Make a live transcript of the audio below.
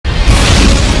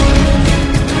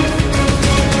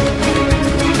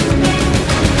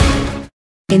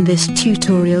In this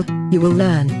tutorial, you will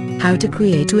learn how to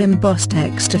create an emboss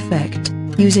text effect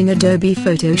using Adobe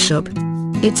Photoshop.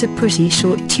 It's a pretty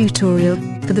short tutorial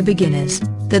for the beginners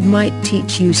that might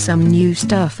teach you some new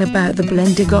stuff about the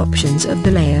blending options of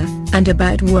the layer and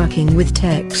about working with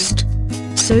text.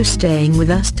 So staying with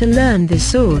us to learn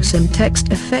this awesome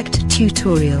text effect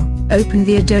tutorial, open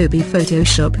the Adobe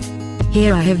Photoshop.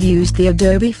 Here I have used the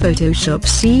Adobe Photoshop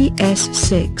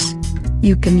CS6.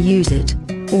 You can use it,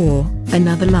 or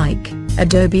another like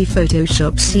Adobe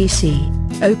Photoshop CC.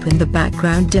 Open the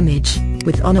background image.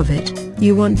 With on of it,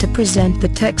 you want to present the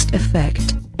text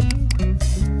effect.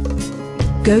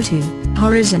 Go to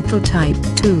Horizontal Type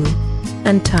tool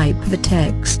and type the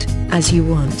text as you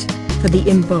want for the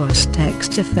Emboss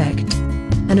Text Effect,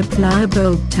 and apply a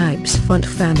bold types font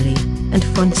family and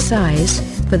font size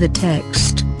for the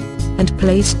text, and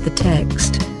place the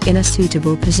text in a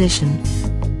suitable position.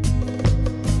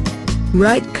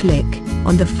 Right-click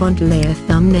on the font layer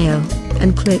thumbnail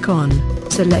and click on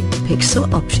Select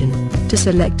Pixel option to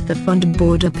select the font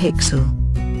border pixel.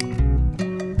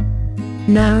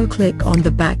 Now click on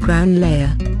the background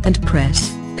layer and press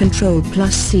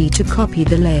Ctrl+C to copy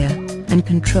the layer and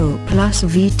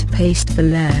Ctrl+V to paste the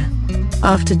layer.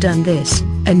 After done this,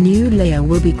 a new layer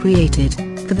will be created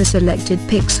for the selected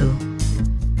pixel.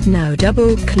 Now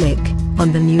double-click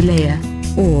on the new layer,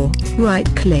 or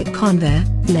right-click on the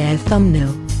layer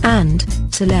thumbnail, and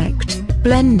select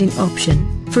Blending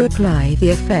option for apply the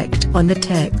effect on the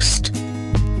text.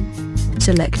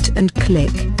 Select and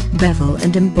click Bevel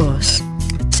and Emboss.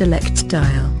 Select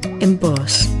Style,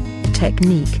 Emboss.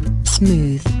 Technique,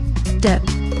 Smooth.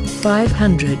 Depth,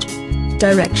 500.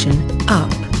 Direction,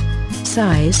 Up.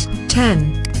 Size,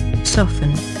 10.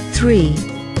 Soften, 3.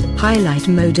 Highlight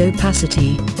mode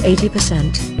opacity,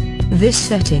 80%. This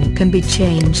setting can be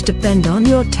changed depending on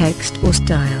your text or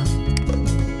style.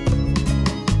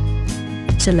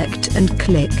 Select and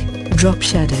click Drop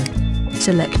Shadow.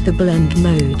 Select the blend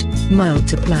mode,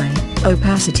 multiply,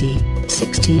 opacity,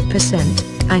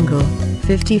 60%, angle,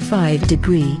 55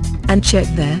 degree, and check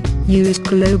there, use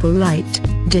global light,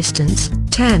 distance,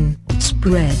 10,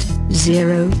 spread,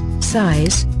 0,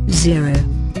 size, 0.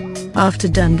 After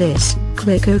done this,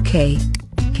 click OK.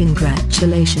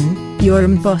 Congratulations, your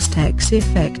Emboss Text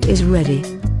effect is ready.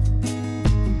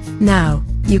 Now,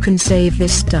 you can save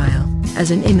this style as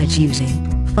an image using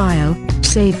File,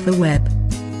 Save for Web,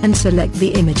 and select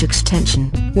the image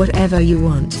extension, whatever you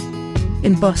want.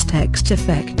 Emboss Text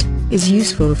Effect is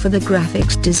useful for the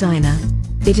graphics designer.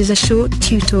 It is a short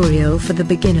tutorial for the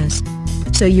beginners.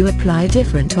 So you apply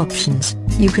different options,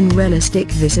 you can realistic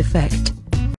this effect.